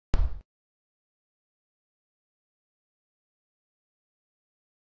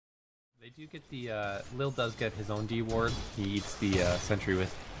They do get the, Lil does get his own D ward. He eats the sentry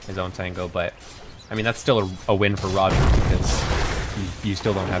with his own tango, but I mean, that's still a win for Roger because you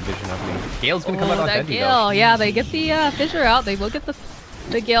still don't have vision of me. Gale's gonna come out on that Dendi, Gale, though. yeah, they get the fissure out. They will get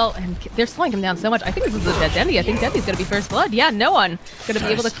the Gale, and they're slowing him down so much. I think this is a dead Dendi. I think Dendi's gonna be first blood. Yeah, no one gonna be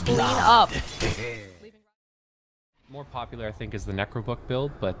able to clean up. More popular, I think, is the Necrobook build,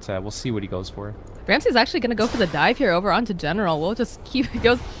 but we'll see what he goes for. Ramsey's actually going to go for the dive here over onto General. We'll just keep...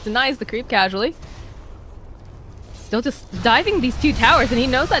 denies the creep casually. Still just diving these two towers, and he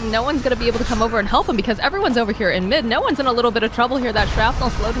knows that no one's going to be able to come over and help him because everyone's over here in mid. No one's in a little bit of trouble here. That Shrapnel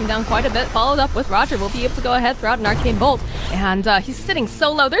slowed him down quite a bit. Followed up with Roger. Will be able to go ahead, throw out an Arcane Bolt. And he's sitting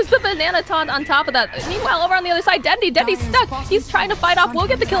so low. There's the Banana Taunt on top of that. Meanwhile, over on the other side, Dendi's stuck. He's trying to fight off. We'll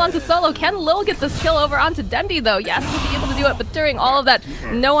get the kill onto Solo. Can Lil get this kill over onto Dendi, though? Yes, he'll be able to do it. But during all of that,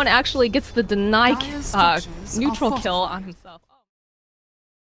 no one actually gets the deny neutral kill on himself.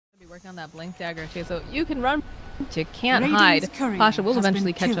 Be working on that Blink Dagger, too. So you can run... You can't hide. Pasha will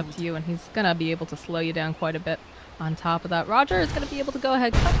eventually catch up to you, and he's gonna be able to slow you down quite a bit. On top of that, Roger is gonna be able to go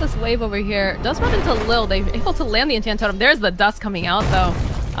ahead, cut this wave over here. Does run into Lil. They're able to land the enchant totem. There's the dust coming out though,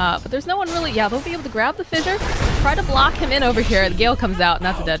 but there's no one really. Yeah, they'll be able to grab the fissure, try to block him in over here. The Gale comes out, and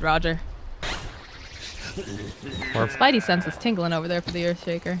that's a dead Roger. Spidey sense is tingling over there for the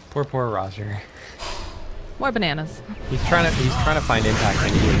Earthshaker. Poor Roger. More bananas. He's trying to find impact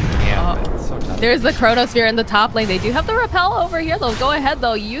any way he can, but it's so tough. There's the Chronosphere in the top lane. They do have the repel over here. They'll go ahead.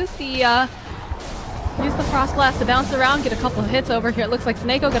 They'll use the Frost Blast to bounce around, get a couple of hits over here. It looks like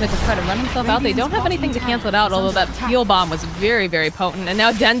Snako gonna just try to run himself out. They don't have anything to cancel it out, although that Peel Bomb was very, very potent. And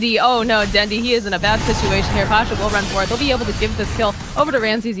now Dendi, oh no, Dendi, he is in a bad situation here. Pasha will run for it. They'll be able to give this kill over to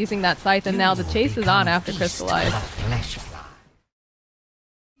Ramses using that scythe, and now the chase is on after Crystallize.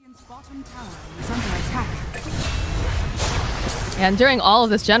 And during all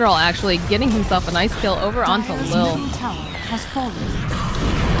of this, General actually getting himself a nice kill over onto Lil.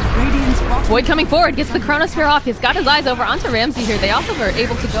 Void coming forward, gets the Chronosphere off. He's got his eyes over onto Ramsey here. They also were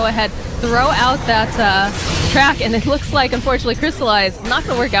able to go ahead, throw out that track, and it looks like, unfortunately, Crystallize not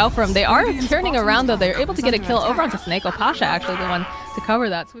going to work out for him. They are turning around, though. They're able to get a kill over onto Snako. Pasha actually the one to cover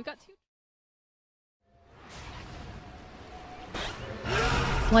that. So we've got two.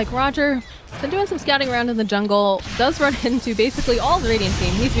 Like Roger, he's been doing some scouting around in the jungle, does run into basically all the Radiant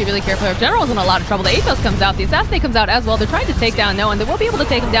team. He needs to be really careful. If General's in a lot of trouble, the Athos comes out, the Assassinate comes out as well. They're trying to take down no one. They will be able to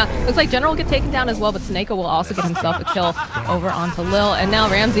take him down. Looks like General will get taken down as well, but Snako will also get himself a kill over onto Lil. And now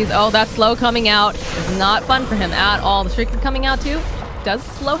Ramses, oh, that slow coming out is not fun for him at all. The Shrieking coming out too does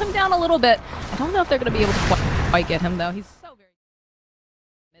slow him down a little bit. I don't know if they're going to be able to quite get him though. He's so very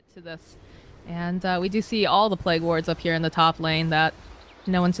committed to this. And we do see all the Plague Wards up here in the top lane that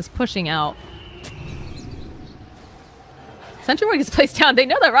no one's just pushing out. Sentry Ward gets placed down. They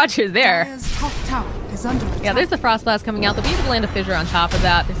know that Roger's there. Yeah, there's the Frost Blast coming out. They'll be able to land a fissure on top of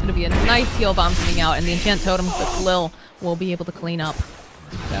that. There's going to be a nice heal bomb coming out, and the Enchant Totem with Lil will be able to clean up.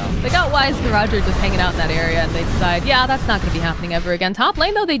 So they got wise to Roger just hanging out in that area, and they decide, yeah, that's not going to be happening ever again. Top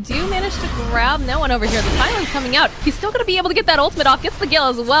lane, though, they do manage to grab no one over here. The Silence coming out. He's still going to be able to get that ultimate off. Gets the Gale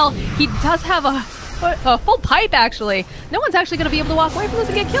as well. He does have a full pipe, actually. No one's actually going to be able to walk away from this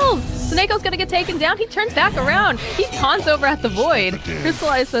and get kills. Snako's going to get taken down. He turns back around. He taunts over at the Void.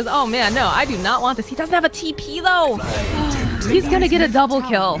 Crystallize says, oh man, no, I do not want this. He doesn't have a TP, though. He's going to get a double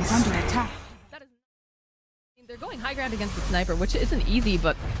kill. They're going high ground against the Sniper, which isn't easy,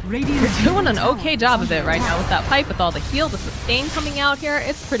 but they're doing an okay job of it right now with that pipe, with all the heal, the sustain coming out here.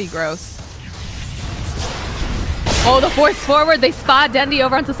 It's pretty gross. Oh, the force forward. They spot Dendi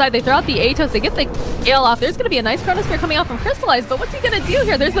over onto the side. They throw out the Atos. They get the Gale off. There's going to be a nice Chronosphere coming out from Crystallize, but what's he going to do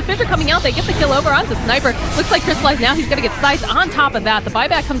here? There's the Fissure coming out. They get the kill over onto Sniper. Looks like Crystallize now. He's going to get scythed on top of that. The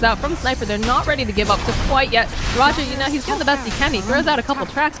buyback comes out from Sniper. They're not ready to give up just quite yet. Roger, you know, he's doing the best he can. He throws out a couple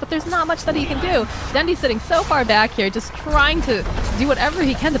tracks, but there's not much that he can do. Dendi's sitting so far back here, just trying to do whatever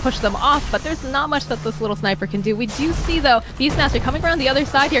he can to push them off, but there's not much that this little Sniper can do. We do see, though, Beastmaster coming around the other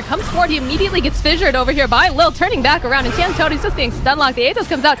side here. Comes forward. He immediately gets fissured over here by Lil, turning back around. Enchant Totem, he's just being stun locked. The Atos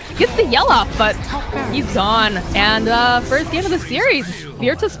comes out, gets the yell off, but he's gone. And first game of the series,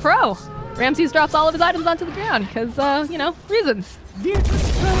 Virtus Pro. Ramses drops all of his items onto the ground because, you know, reasons.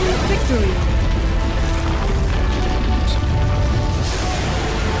 Virtus Pro victory.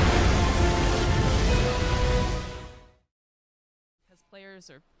 Because players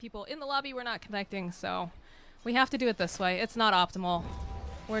or people in the lobby were not connecting, so we have to do it this way. It's not optimal.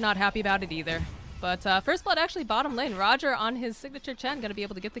 We're not happy about it either. But First Blood actually bottom lane. Roger on his signature Chen, going to be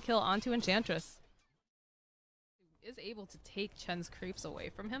able to get the kill onto Enchantress. Is able to take Chen's creeps away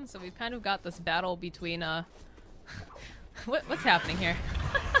from him, so we've kind of got this battle between what's happening here?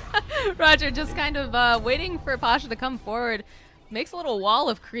 Roger just kind of waiting for Pasha to come forward. Makes a little wall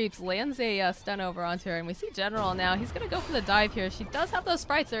of creeps, lands a stun over onto her, and we see General now. He's going to go for the dive here. She does have those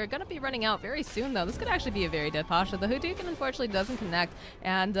sprites. They're going to be running out very soon, though. This could actually be a very dead Pasha. The Hadouken, unfortunately, doesn't connect,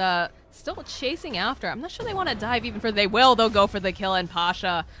 and still chasing after. I'm not sure they want to dive even further. They will. They'll go for the kill, and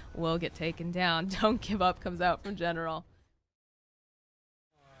Pasha will get taken down. Don't give up comes out from General.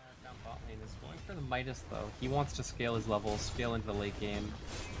 Down bot lane is going for the Midas, though. He wants to scale his levels, scale into the late game,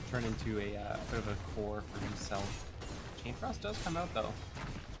 turn into a bit of a core for himself. Chain Frost does come out, though.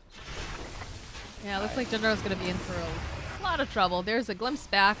 Yeah, looks like General's going to be in for a lot of trouble. There's a glimpse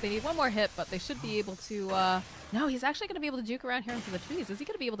back. They need one more hit, but they should be able to... No, he's actually going to be able to juke around here into the trees. Is he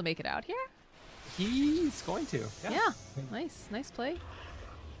going to be able to make it out here? He's going to. Yeah. Nice. Nice play.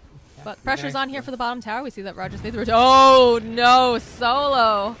 Yeah, But pressure's on here for the bottom tower. We see that Roger's made the rotation. Oh, no.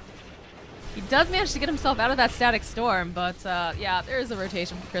 Solo. He does manage to get himself out of that static storm, but yeah, there is a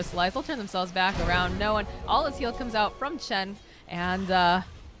rotation for Crystallize. They'll turn themselves back around. No one. All his heal comes out from Chen, and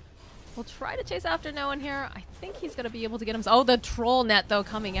we'll try to chase after no one here. I think he's going to be able to get him. Oh, the troll net, though,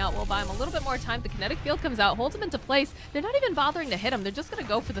 coming out will buy him a little bit more time. The kinetic field comes out, holds him into place. They're not even bothering to hit him. They're just going to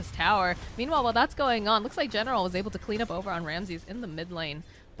go for this tower. Meanwhile, while that's going on, looks like General was able to clean up over on Ramses in the mid lane,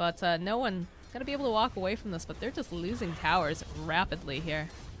 but no one going to be able to walk away from this, but they're just losing towers rapidly here.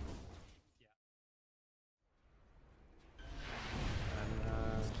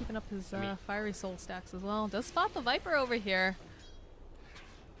 Keeping up his fiery soul stacks as well. Does spot the Viper over here.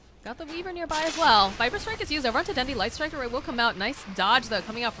 Got the Weaver nearby as well. Viper Strike is used over onto Dendi. Light Striker will come out. Nice dodge though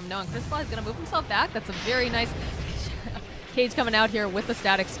coming out from Noah. Crystallize is going to move himself back. That's a very nice cage coming out here with the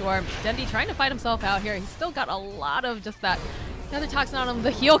Static Storm. Dendi trying to fight himself out here. He's still got a lot of just that another toxin on him.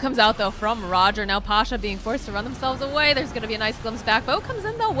 The heal comes out though from Roger. Now Pasha being forced to run themselves away. There's going to be a nice glimpse back. Boat comes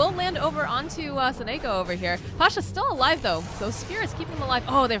in though. Will land over onto Seneko over here. Pasha's still alive though. So Spirits keeping him alive.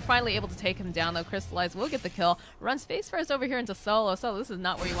 Oh, they're finally able to take him down though. Crystallize will get the kill. Runs face first over here into Solo. So this is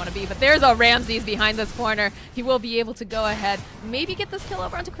not where you want to be. But there's a Ramses behind this corner. He will be able to go ahead. Maybe get this kill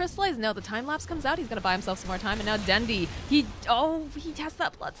over onto Crystallize. No, the time lapse comes out. He's going to buy himself some more time. And now Dendi. He has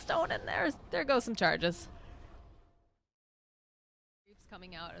that Bloodstone in there. There goes some charges.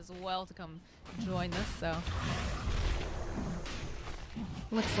 Coming out as well to come join this, so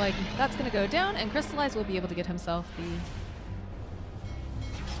looks like that's going to go down, and Crystallize will be able to get himself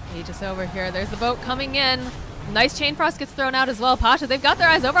the Aegis over here. There's the boat coming in. Nice Chain Frost gets thrown out as well. Pasha, they've got their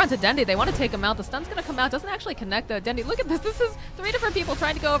eyes over onto Dendi. They want to take him out. The stun's going to come out. Doesn't actually connect though. Dendi, look at this. This is 3 different people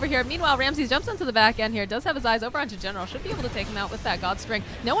trying to go over here. Meanwhile, Ramses jumps into the back end here. Does have his eyes over onto General. Should be able to take him out with that God String.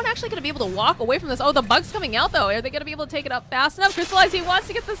 No one actually going to be able to walk away from this. Oh, the bug's coming out though. Are they going to be able to take it up fast enough? Crystallize, he wants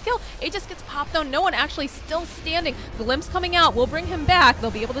to get this kill. Aegis gets popped though. No one actually still standing. Glimpse coming out. We'll bring him back.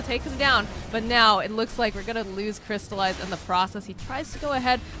 They'll be able to take him down. But now it looks like we're going to lose Crystallize in the process. He tries to go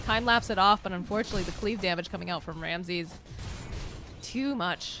ahead, time lapse it off, but unfortunately the cleave damage coming out from Ramses. Too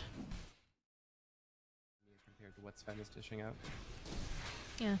much. Compared to what Sven is dishing out.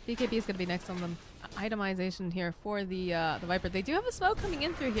 Yeah, BKB is going to be next on the itemization here for the Viper. They do have a smoke coming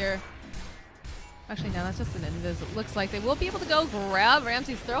in through here. Actually, no, that's just an invis. It looks like they will be able to go grab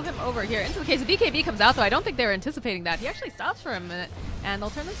Ramses, throw him over here into the case. The BKB comes out, though. I don't think they were anticipating that. He actually stops for a minute, and they'll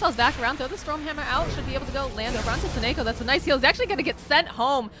turn themselves back around, throw the Stormhammer out. Should be able to go land over onto Seneko. That's a nice heal. He's actually going to get sent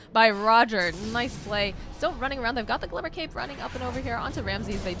home by Roger. Nice play. Still running around. They've got the Glimmer Cape running up and over here onto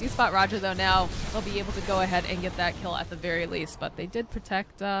Ramses. They do spot Roger, though, now. They'll be able to go ahead and get that kill at the very least, but they did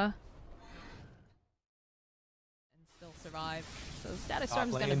protect and still survive. So Static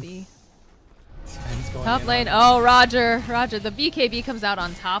Storm's going to be... Top lane. Oh, Roger. The BKB comes out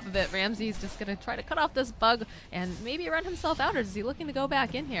on top of it. Ramses just going to try to cut off this bug and maybe run himself out, or is he looking to go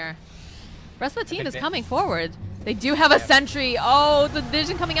back in here? Rest of the team is coming forward. They do have a sentry. Oh, the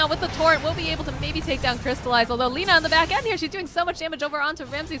vision coming out with the torrent will be able to maybe take down Crystallize. Although Lina on the back end here, she's doing so much damage over onto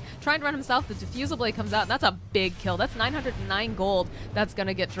Ramses. Trying to run himself. The Diffusal Blade comes out, and that's a big kill. That's 909 gold that's going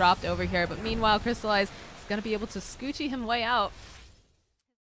to get dropped over here. But meanwhile, Crystallize is going to be able to scoochy him way out.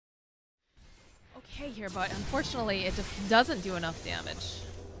 Okay here, but unfortunately it just doesn't do enough damage.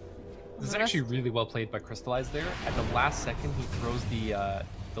 This is actually really well played by Crystallize there. At the last second, he throws the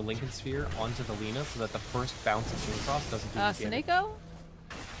Lincoln Sphere onto the Lina so that the first bounce of Chain Frost doesn't do damage. Seneko?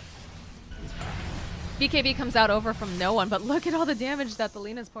 BKB comes out over from no one, but look at all the damage that the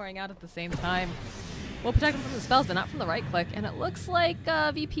Lina's pouring out at the same time. Will protect him from the spells, but not from the right click. And it looks like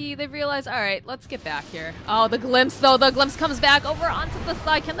VP, they've realized, all right, let's get back here. Oh, the glimpse, though. The glimpse comes back over onto the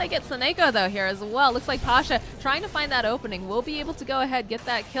side. Can they get Sneko, though, here as well? Looks like Pasha trying to find that opening. Will be able to go ahead, get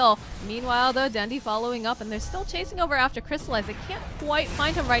that kill. Meanwhile, though, Dendi following up, and they're still chasing over after Crystallize. They can't quite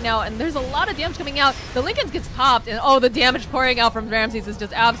find him right now, and there's a lot of damage coming out. The Lincolns gets popped, and oh, the damage pouring out from Ramses is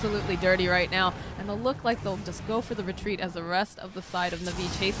just absolutely dirty right now. And they'll look like they'll just go for the retreat as the rest of the side of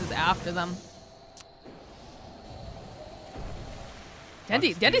NaVi chases after them.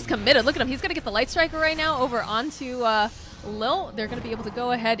 Dendi's committed. Look at him. He's going to get the Light Striker right now over onto Lil. They're going to be able to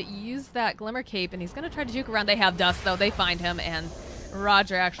go ahead, use that Glimmer Cape, and he's going to try to juke around. They have Dust, though. They find him, and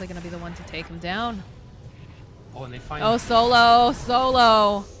Roger actually going to be the one to take him down. Oh, and they find Oh,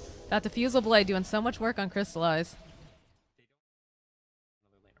 Solo. That Diffusal Blade doing so much work on Crystallize.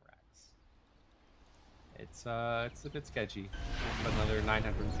 It's a bit sketchy. Another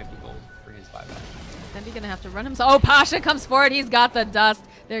 950 gold for his buyback. Dendi gonna have to run himself. Oh, Pasha comes forward. He's got the Dust.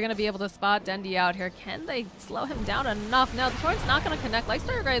 They're gonna be able to spot Dendi out here. Can they slow him down enough? No, the Torrent's not gonna connect.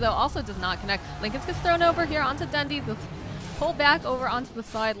 Lightstar Gray, though, also does not connect. Lincolns gets thrown over here onto Dendi. The pull back over onto the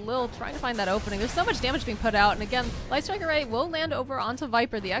side. Lil trying to find that opening. There's so much damage being put out. And again, Lightstrike Array will land over onto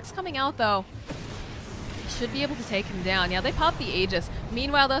Viper. The X coming out, though, should be able to take him down. Yeah, they popped the Aegis.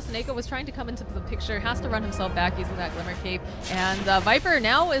 Meanwhile, though, Sneko was trying to come into the picture, has to run himself back using that Glimmer Cape. And Viper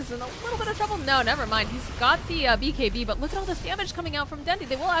now is in a little bit of trouble. No, never mind. He's got the BKB, but look at all this damage coming out from Dendi.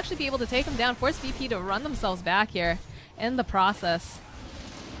 They will actually be able to take him down, force VP to run themselves back here in the process.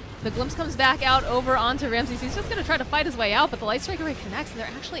 The glimpse comes back out over onto Ramses. He's just going to try to fight his way out, but the Light Strike Array connects, and they're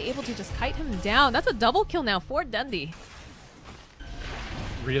actually able to just kite him down. That's a double kill now for Dendi.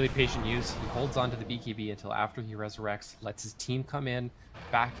 Really patient use. He holds on to the BKB until after he resurrects, lets his team come in,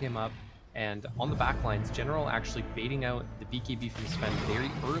 back him up, and on the back lines, General actually baiting out the BKB from Sven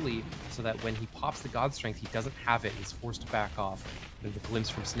very early so that when he pops the God Strength, he doesn't have it. He's forced to back off. Then the glimpse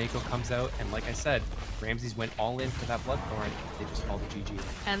from Sneko comes out, and like I said, Ramses went all in for that Bloodthorn. They just called it GG.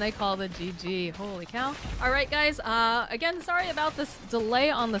 And they call the GG. Holy cow. All right, guys. Again, sorry about this delay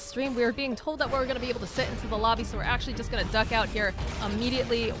on the stream. We were being told that we were going to be able to sit into the lobby, so we're actually just going to duck out here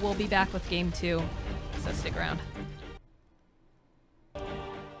immediately. We'll be back with game 2, so stick around. Your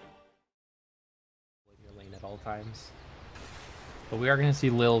lane at all times. But we are going to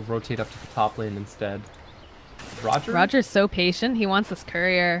see Lil rotate up to the top lane instead. Roger's so patient. He wants this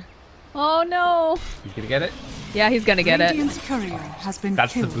courier. Oh no! He's gonna get it? Yeah, he's gonna get it. Courier has been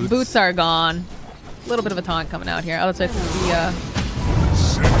That's killed. the boots. Boots are gone. A little bit of a taunt coming out here. Oh, that's right.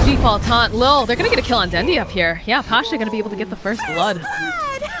 The default taunt. Lil, they're gonna get a kill on Dendi up here. Yeah, Pasha gonna be able to get the first blood. Yeah,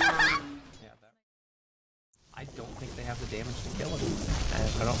 I don't think they have the damage to kill him.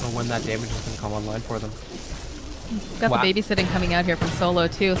 And I don't know when that damage is gonna come online for them. Got the babysitting coming out here from Solo,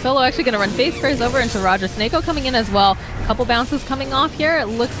 too. Solo actually going to run face first over into Roger. Sneko coming in as well. Couple bounces coming off here. It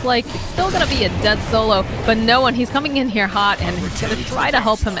looks like it's still going to be a dead Solo, but no one. He's coming in here hot, and he's going to try to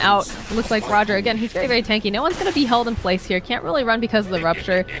help him out. It looks like Roger, again, he's very, very tanky. No one's going to be held in place here. Can't really run because of the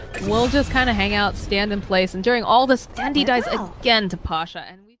rupture. We'll just kind of hang out, stand in place, and during all this, Dendi dies again to Pasha.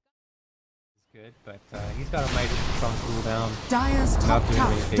 And Good, but he's got a Midas that's on cooldown. Dire's top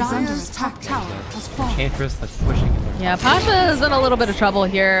tower has fallen. Enchantress that's pushing him. yeah, Pasha is in a little bit of trouble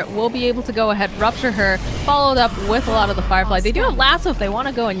here. We'll be able to go ahead, rupture her, followed up with a lot of the Firefly. They do have Lasso if they want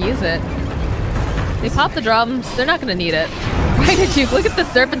to go and use it. They pop the drums. They're not going to need it. Right at you. Look at the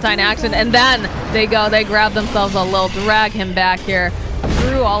Serpentine action, and then they go. They grab themselves a little, drag him back here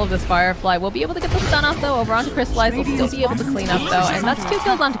through all of this Firefly. We'll be able to get the stun off, though, over onto Crystallize. We'll still be able to clean up, though, and that's 2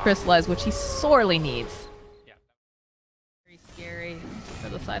 kills onto Crystallize, which he sorely needs. Yeah. Very scary for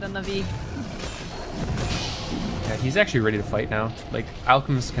the side on NaVi. Yeah, he's actually ready to fight now. Like,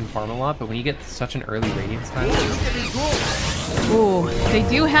 Alchemist can farm a lot, but when you get such an early Radiance time... Ooh, they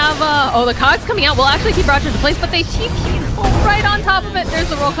do have, oh, the Cogs coming out will actually keep Roger in place, but they TP'd right on top of it. There's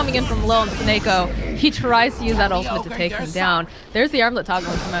the roll coming in from Lil and Sneko. He tries to use that ultimate to take him down. There's the armlet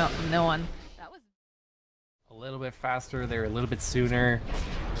toggle come out from no one. That was a little bit faster there, a little bit sooner.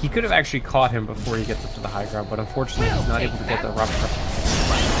 He could have actually caught him before he gets up to the high ground, but unfortunately he's not able to get the rupture.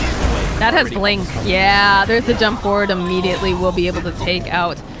 That has Blink. Yeah, there's the jump forward immediately. We'll be able to take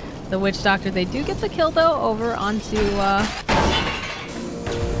out the Witch Doctor. They do get the kill, though, over onto, or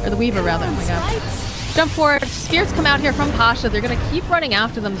the Weaver, rather. Oh my god. Jump forward. Spirits come out here from Pasha. They're going to keep running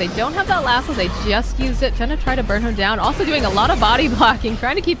after them. They don't have that lasso. They just use it. Gonna try to burn her down. Also doing a lot of body blocking,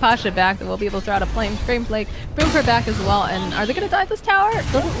 trying to keep Pasha back. That we'll be able to try to frame flake, bring her back as well. And are they going to dive this tower? It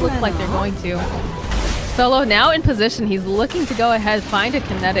doesn't look like they're going to. Solo now in position. He's looking to go ahead, find a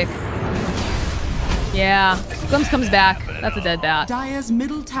kinetic. Yeah, Glimpse comes back. That's a dead bat. Dire's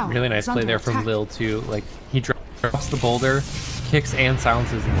middle tower. Really nice is under play there from attack. Lil too. Like he drops the boulder, kicks and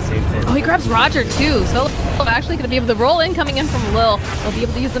silences in the same hit. Oh, he grabs Roger too. So actually going to be able to roll in coming in from Lil. They'll be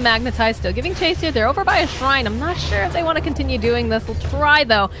able to use the Magnetize. Still giving chase here. They're over by a shrine. I'm not sure if they want to continue doing this. They'll try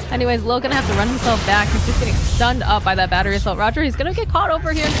though. Anyways, Lil going to have to run himself back. He's just getting stunned up by that battery assault. Roger, he's going to get caught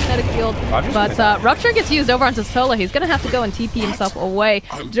over here in kinetic field. But Rupture gets used over onto Solo. He's going to have to go and TP himself away.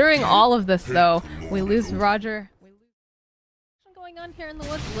 During all of this though, we lose Roger. Going on here in the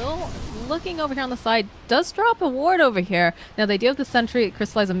woods. Lil looking over here on the side, does drop a ward over here. Now they do have the sentry.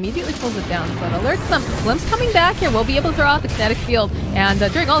 Crystallize immediately pulls it down, so it alerts them. Glimpse coming back here. We'll be able to throw out the kinetic field. And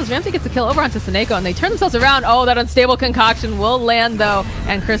during all this, Ramsey gets a kill over onto Seneko, and they turn themselves around. Oh, that unstable concoction will land though,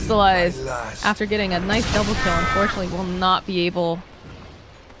 and Crystallize, after getting a nice double kill, unfortunately will not be able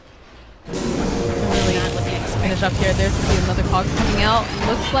to really finish up here. There's gonna be another Cogs coming out.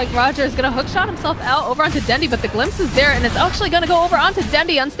 Looks like Roger is gonna hookshot himself out over onto Dendi, but the glimpse is there, and it's actually gonna go over onto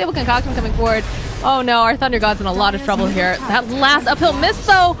Dendi. Unstable concoction coming forward. Oh no, our Thunder God's in a lot of trouble here. That last uphill miss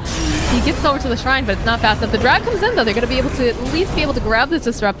though, he gets over to the shrine, but it's not fast enough. The drag comes in though. They're gonna be able to at least be able to grab this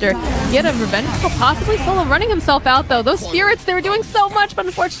disruptor, get a revenge kill, possibly Solo running himself out though. Those spirits, they were doing so much, but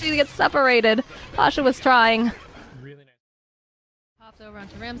unfortunately they get separated. Pasha was trying. Over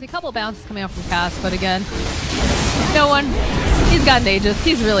onto Ramsey. Couple bounces coming out from Cass, but again, no one. He's got an Aegis.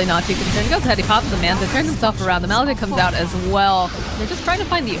 He's really not too concerned. Goes ahead, he pops the Manta, turns himself around. The Maledict comes out as well. They're just trying to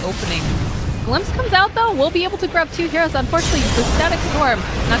find the opening. Glimpse comes out though. We'll be able to grab two heroes. Unfortunately, the Static Storm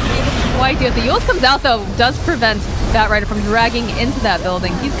not going to be able to quite do it. The Yules comes out though, does prevent Bat Rider from dragging into that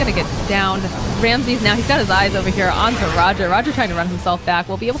building. He's going to get downed. Ramsey's now, he's got his eyes over here onto Roger. Roger trying to run himself back.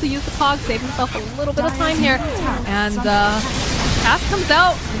 We'll be able to use the Cog, save himself a little bit of time here. And Cass comes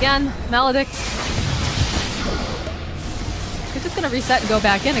out. Again, Maledict. He's just going to reset and go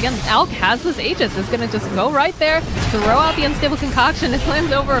back in. Again, Alk has this Aegis. It's going to just go right there, throw out the Unstable Concoction. It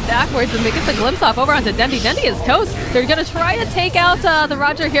lands over backwards, and they get the glimpse off over onto Dendi. Dendi is toast. They're going to try to take out the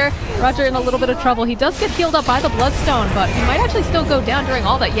Roger here. Roger in a little bit of trouble. He does get healed up by the Bloodstone, but he might actually still go down during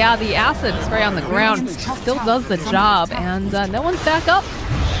all that. Yeah, the acid spray on the ground still does the job, and no one's back up.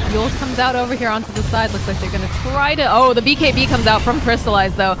 Yules comes out over here onto the side. Looks like they're going to try to... Oh, the BKB comes out from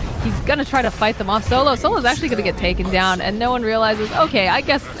Crystallize, though. He's going to try to fight them off. Solo's actually going to get taken down, and no one realizes, okay, I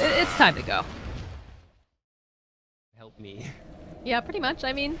guess it's time to go. Help me. Yeah, pretty much.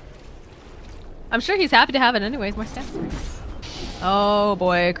 I mean, I'm sure he's happy to have it anyways. More stats. Oh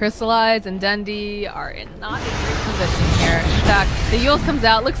boy, Crystallize and Dendi are not in great position here. In fact, the Yules comes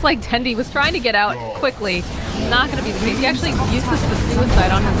out. Looks like Dendi was trying to get out quickly. Not going to be the case. He actually uses the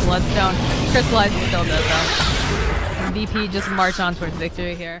suicide on his Bloodstone. Crystallize still does though. And VP just march on towards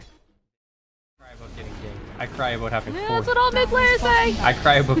victory here. I cry about having Yeah, four. that's what all mid players say. I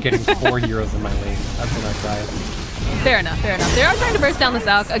cry about getting 4 heroes in my lane. That's when I cry. Fair enough, fair enough. They are trying to burst down this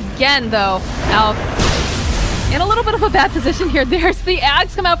Alk. Again though, Alk in a little bit of a bad position here. There's the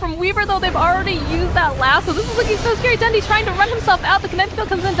Ags come out from Weaver, though they've already used that lasso. This is looking so scary. Dendi's trying to run himself out. The kinetic field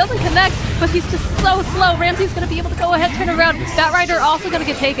comes in, doesn't connect, but he's just so slow. Ramsey's going to be able to go ahead, turn around. Bat Rider also going to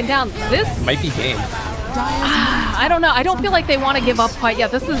get taken down. This might be game. I don't know. I don't feel like they want to give up quite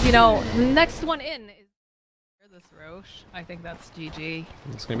yet. This is, you know, next one in. This Roche, I think that's GG.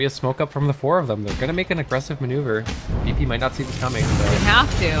 It's going to be a smoke up from the 4 of them. They're going to make an aggressive maneuver. VP might not see this coming. So. They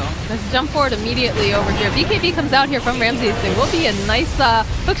have to. Let's jump forward immediately over here. BKB comes out here from Ramses. There will be a nice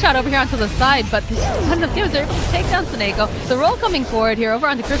hook shot over here onto the side, but there's just not enough damage. They're able to take down Seneko. The roll coming forward here over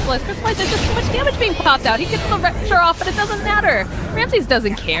onto Crystallize. Crystallize, there's just too much damage being popped out. He gets the rapture off, but it doesn't matter. Ramses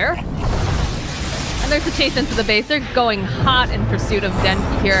doesn't care. And there's a chase into the base. They're going hot in pursuit of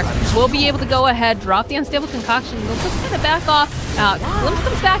Denki here. We'll be able to go ahead, drop the Unstable Concoction. They'll just kind of back off. Glimpse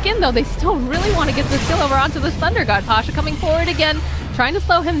comes back in, though. They still really want to get this kill over onto this Thunder God. Pasha coming forward again, trying to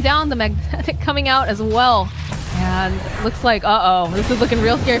slow him down. The Magnetic coming out as well. And looks like, this is looking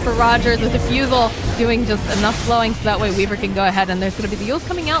real scary for Roger. The Diffusal doing just enough slowing so that way Weaver can go ahead. And there's going to be the Yules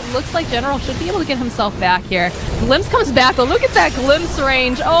coming out. Looks like General should be able to get himself back here. Glimpse comes back, but look at that Glimpse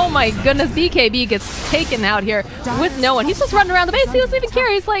range. Oh my goodness, BKB gets taken out here with no one. He's just running around the base. He doesn't even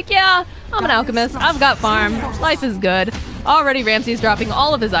care. He's like, yeah, I'm an alchemist. I've got farm. Life is good. Already Ramsey's dropping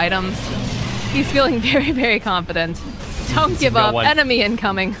all of his items. He's feeling very, very confident. Don't give up. Enemy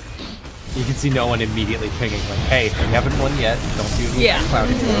incoming. You can see no one immediately pinging, like, hey, you haven't won yet, don't do cloud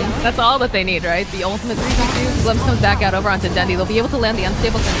anymore. That's all that they need, right? The ultimate 3v2. Glimpse comes back out over onto Dendi. They'll be able to land the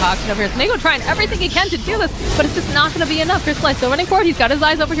Unstable Concoction over here. Snako trying everything he can to do this, but it's just not going to be enough. Crystallize still running forward. He's got his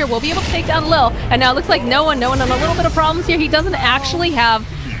eyes over here. We'll be able to take down Lil. And now it looks like no one on a little bit of problems here. He doesn't actually have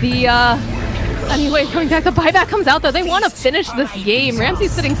the Anyway, coming back, the buyback comes out though. They want to finish this game.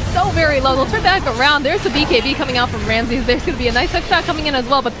 Ramsey's sitting so very low. They'll turn back around. There's the BKB coming out from Ramsey's. There's going to be a nice headshot coming in as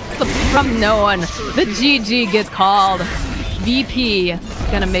well, but from no one. The GG gets called. VP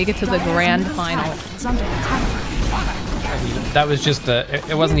gonna make it to the grand finals. That was just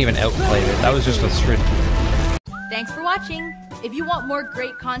it wasn't even outplayed. That was just a straight. Thanks for watching. If you want more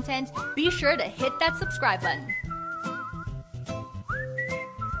great content, be sure to hit that subscribe button.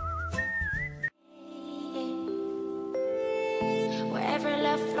 Wherever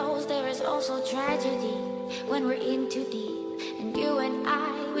love flows, there is also tragedy. When we're in too deep, and you and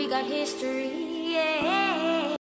I, we got history. Yeah.